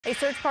A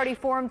search party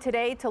formed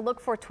today to look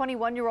for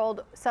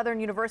 21-year-old Southern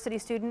University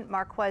student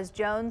Marquise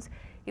Jones.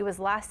 He was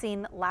last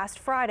seen last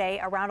Friday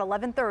around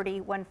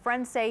 11:30 when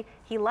friends say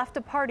he left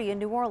a party in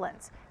New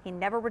Orleans. He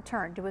never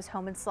returned to his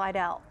home in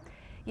Slidell.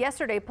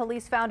 Yesterday,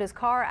 police found his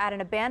car at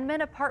an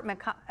abandoned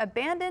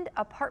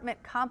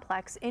apartment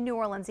complex in New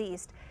Orleans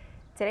East.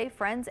 Today,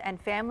 friends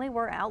and family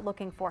were out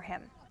looking for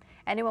him.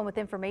 Anyone with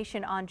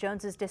information on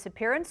Jones's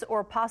disappearance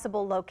or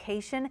possible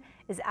location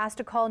is asked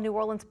to call New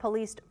Orleans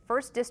Police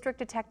 1st District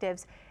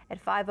detectives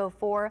at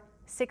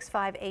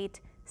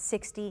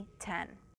 504-658-6010.